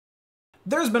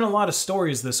There's been a lot of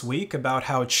stories this week about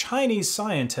how Chinese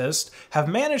scientists have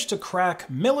managed to crack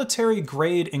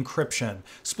military-grade encryption,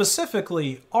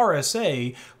 specifically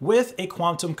RSA, with a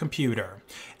quantum computer.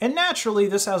 And naturally,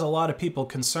 this has a lot of people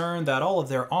concerned that all of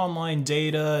their online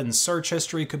data and search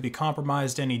history could be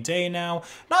compromised any day now,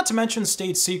 not to mention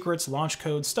state secrets, launch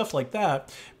codes, stuff like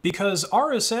that, because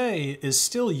RSA is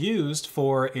still used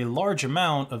for a large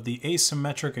amount of the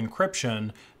asymmetric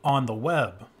encryption on the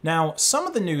web. Now, some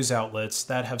of the news outlets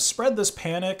that have spread this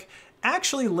panic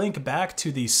actually link back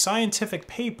to the scientific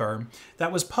paper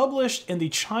that was published in the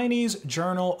Chinese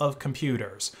Journal of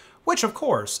Computers, which of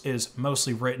course is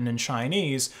mostly written in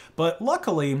Chinese, but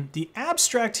luckily the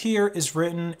abstract here is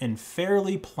written in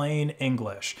fairly plain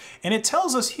English. And it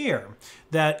tells us here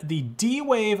that the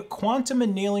D-Wave quantum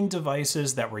annealing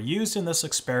devices that were used in this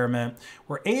experiment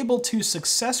were able to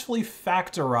successfully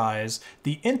factorize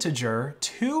the integer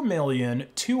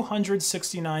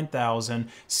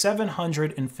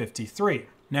 2,269,753.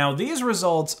 Now, these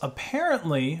results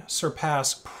apparently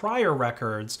surpass prior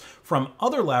records from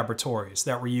other laboratories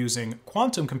that were using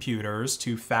quantum computers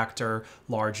to factor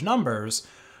large numbers,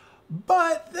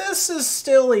 but this is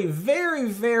still a very,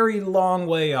 very long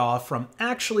way off from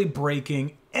actually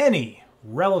breaking any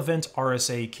relevant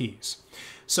RSA keys.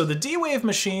 So the D-Wave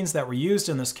machines that were used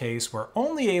in this case were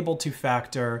only able to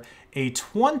factor a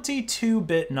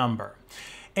 22-bit number.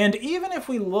 And even if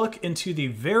we look into the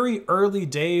very early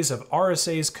days of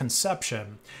RSA's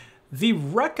conception, the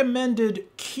recommended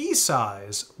key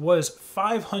size was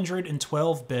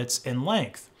 512 bits in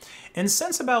length. And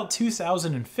since about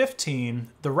 2015,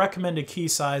 the recommended key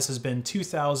size has been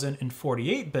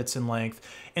 2048 bits in length,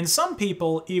 and some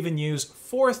people even use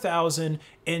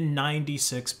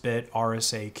 4096-bit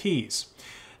RSA keys.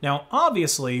 Now,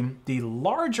 obviously, the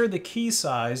larger the key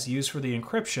size used for the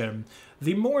encryption,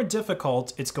 the more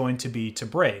difficult it's going to be to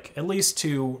break, at least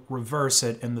to reverse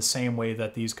it in the same way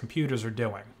that these computers are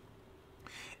doing.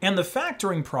 And the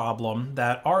factoring problem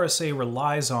that RSA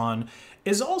relies on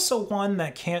is also one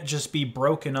that can't just be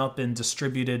broken up and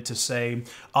distributed to, say,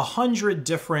 100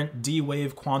 different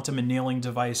D-Wave quantum annealing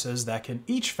devices that can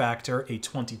each factor a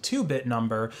 22-bit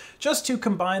number just to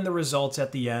combine the results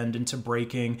at the end into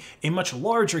breaking a much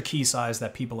larger key size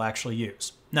that people actually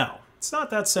use. No. It's not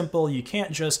that simple. You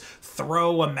can't just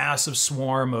throw a massive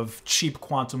swarm of cheap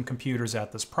quantum computers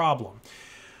at this problem.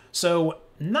 So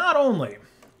not only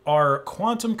are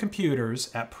quantum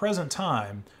computers at present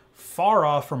time far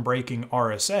off from breaking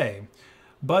RSA,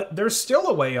 but they're still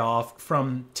a way off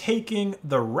from taking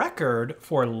the record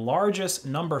for largest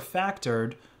number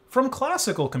factored from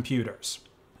classical computers.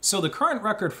 So the current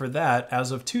record for that,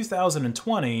 as of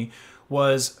 2020,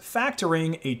 was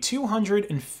factoring a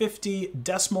 250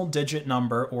 decimal digit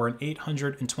number, or an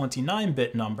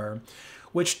 829-bit number,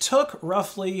 which took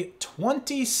roughly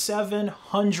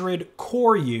 2,700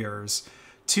 core years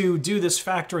to do this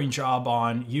factoring job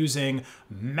on using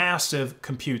massive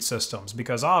compute systems,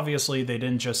 because obviously they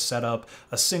didn't just set up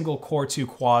a single Core 2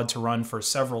 quad to run for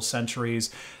several centuries.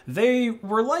 They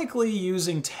were likely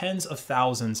using tens of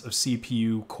thousands of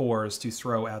CPU cores to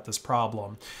throw at this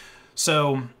problem.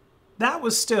 So that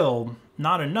was still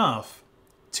not enough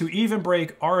to even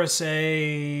break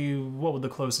RSA, what would the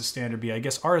closest standard be? I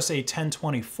guess RSA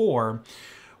 1024,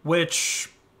 which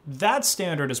that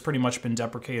standard has pretty much been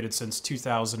deprecated since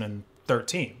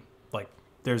 2013. Like,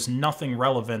 there's nothing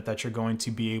relevant that you're going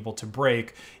to be able to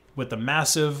break with the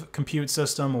massive compute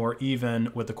system or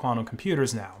even with the quantum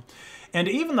computers now. And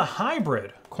even the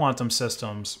hybrid quantum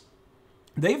systems,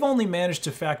 they've only managed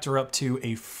to factor up to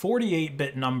a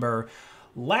 48-bit number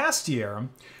last year,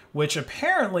 which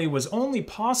apparently was only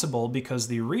possible because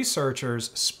the researchers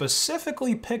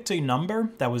specifically picked a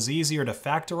number that was easier to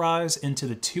factorize into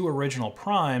the two original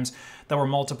primes that were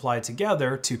multiplied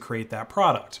together to create that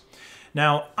product.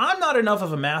 Now, I'm not enough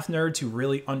of a math nerd to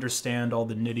really understand all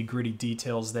the nitty-gritty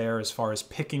details there as far as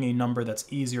picking a number that's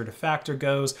easier to factor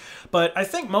goes, but I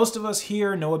think most of us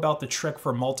here know about the trick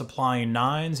for multiplying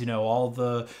nines. You know, all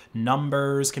the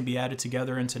numbers can be added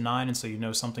together into 9, and so you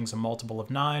know something's a multiple of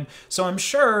 9. So I'm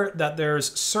sure that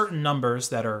there's certain numbers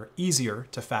that are easier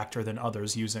to factor than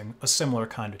others using a similar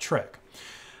kind of trick.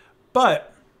 But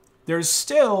there's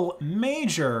still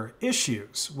major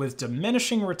issues with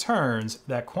diminishing returns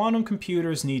that quantum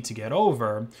computers need to get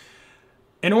over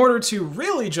in order to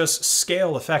really just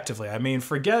scale effectively. I mean,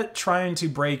 forget trying to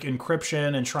break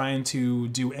encryption and trying to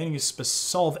do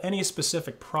solve any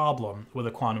specific problem with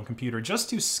a quantum computer.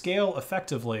 Just to scale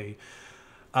effectively,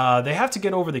 they have to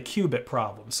get over the qubit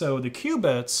problem. So the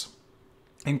qubits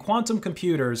And quantum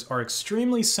computers are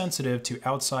extremely sensitive to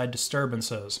outside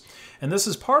disturbances. And this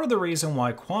is part of the reason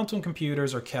why quantum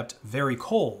computers are kept very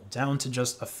cold, down to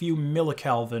just a few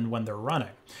millikelvin when they're running.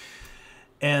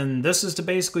 And this is to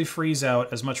basically freeze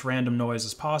out as much random noise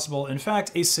as possible. In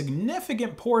fact, a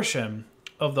significant portion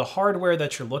of the hardware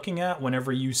that you're looking at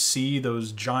whenever you see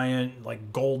those giant,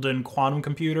 like golden quantum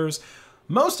computers,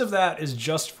 most of that is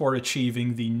just for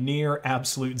achieving the near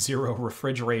absolute zero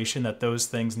refrigeration that those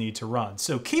things need to run.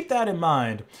 So keep that in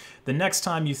mind the next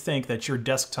time you think that your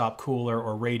desktop cooler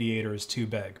or radiator is too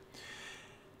big.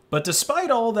 But despite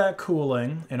all that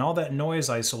cooling and all that noise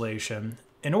isolation,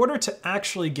 in order to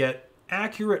actually get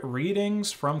accurate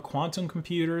readings from quantum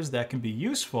computers that can be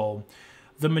useful,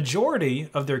 the majority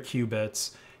of their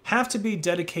qubits have to be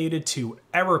dedicated to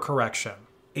error correction.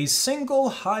 A single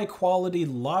high-quality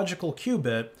logical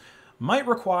qubit might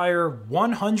require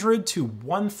 100 to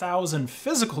 1,000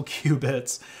 physical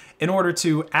qubits in order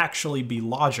to actually be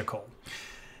logical.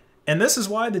 And this is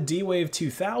why the D-Wave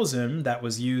 2000 that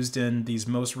was used in these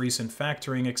most recent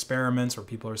factoring experiments, where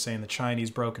people are saying the Chinese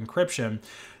broke encryption,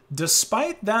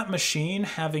 despite that machine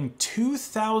having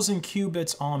 2,000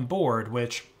 qubits on board,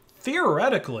 which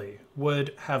theoretically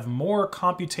would have more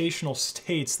computational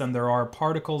states than there are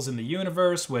particles in the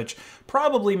universe, which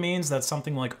probably means that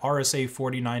something like RSA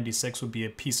 4096 would be a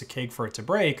piece of cake for it to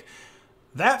break,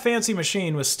 that fancy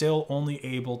machine was still only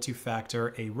able to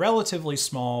factor a relatively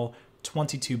small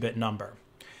 22-bit number.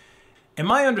 And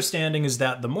my understanding is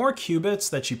that the more qubits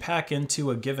that you pack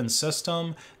into a given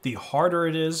system, the harder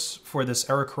it is for this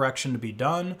error correction to be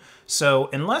done. So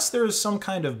unless there's some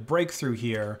kind of breakthrough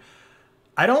here,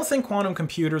 I don't think quantum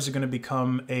computers are going to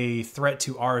become a threat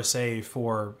to RSA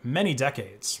for many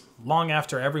decades, long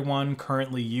after everyone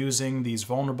currently using these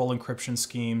vulnerable encryption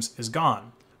schemes is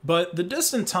gone. But the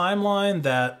distant timeline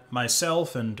that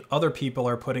myself and other people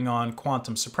are putting on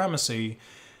quantum supremacy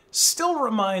still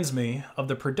reminds me of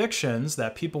the predictions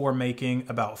that people were making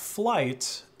about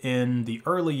flight in the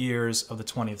early years of the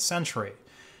 20th century.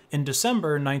 In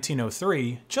December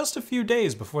 1903, just a few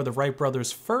days before the Wright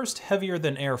brothers' first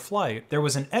heavier-than-air flight, there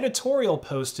was an editorial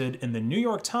posted in the New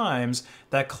York Times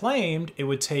that claimed it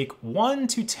would take 1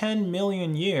 to 10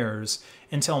 million years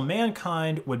until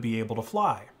mankind would be able to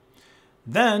fly.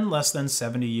 Then, less than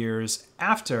 70 years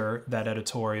after that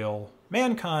editorial,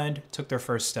 mankind took their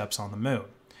first steps on the moon.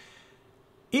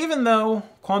 Even though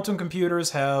quantum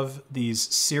computers have these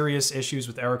serious issues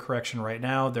with error correction right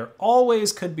now, there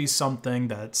always could be something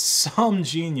that some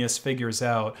genius figures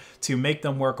out to make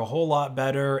them work a whole lot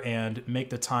better and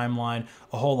make the timeline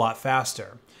a whole lot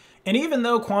faster. And even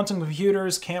though quantum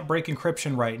computers can't break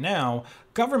encryption right now,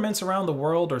 governments around the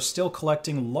world are still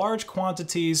collecting large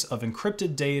quantities of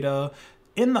encrypted data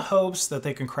in the hopes that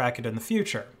they can crack it in the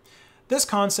future. This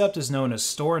concept is known as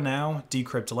store now,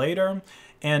 decrypt later.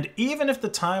 And even if the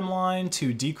timeline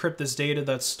to decrypt this data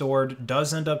that's stored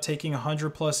does end up taking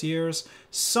 100+ years,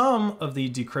 some of the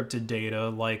decrypted data,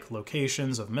 like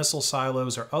locations of missile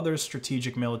silos or other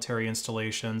strategic military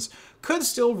installations, could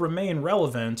still remain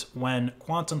relevant when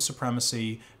quantum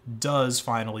supremacy does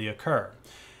finally occur.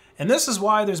 And this is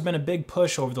why there's been a big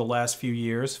push over the last few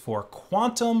years for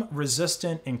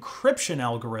quantum-resistant encryption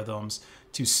algorithms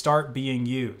to start being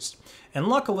used. And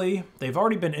luckily, they've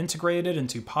already been integrated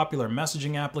into popular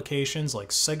messaging applications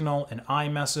like Signal and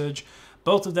iMessage.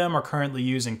 Both of them are currently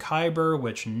using Kyber,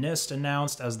 which NIST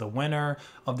announced as the winner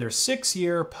of their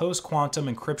 6-year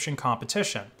post-quantum encryption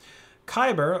competition.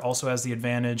 Kyber also has the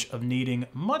advantage of needing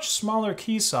much smaller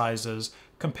key sizes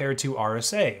compared to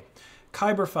RSA.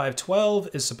 Kyber 512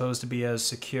 is supposed to be as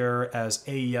secure as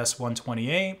AES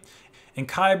 128, and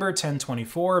Kyber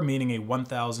 1024, meaning a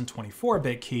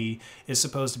 1024-bit key, is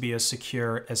supposed to be as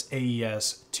secure as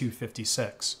AES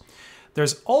 256.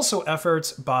 There's also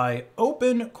efforts by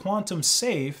Open Quantum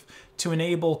Safe to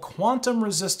enable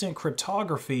quantum-resistant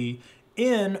cryptography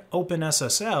in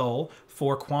OpenSSL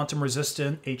for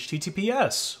quantum-resistant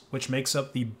HTTPS, which makes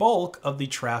up the bulk of the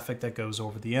traffic that goes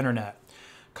over the internet.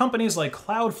 Companies like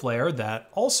Cloudflare that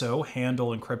also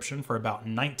handle encryption for about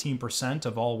 19%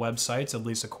 of all websites, at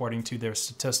least according to their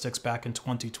statistics back in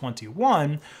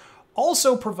 2021,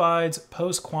 also provides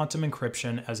post-quantum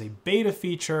encryption as a beta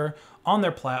feature on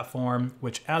their platform,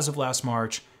 which as of last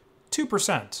March,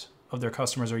 2% of their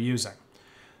customers are using.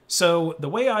 So the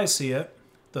way I see it,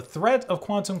 the threat of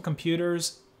quantum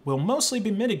computers will mostly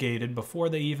be mitigated before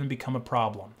they even become a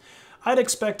problem. I'd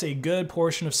expect a good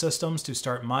portion of systems to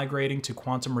start migrating to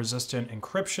quantum-resistant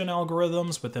encryption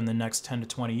algorithms within the next 10 to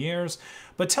 20 years,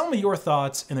 but tell me your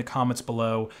thoughts in the comments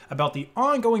below about the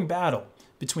ongoing battle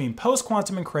between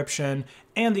post-quantum encryption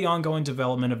and the ongoing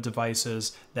development of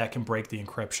devices that can break the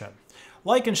encryption.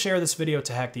 Like and share this video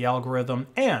to hack the algorithm,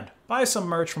 and buy some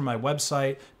merch from my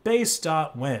website,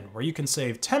 based.win, where you can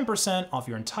save 10% off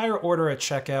your entire order at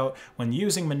checkout when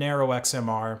using Monero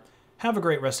XMR. Have a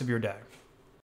great rest of your day.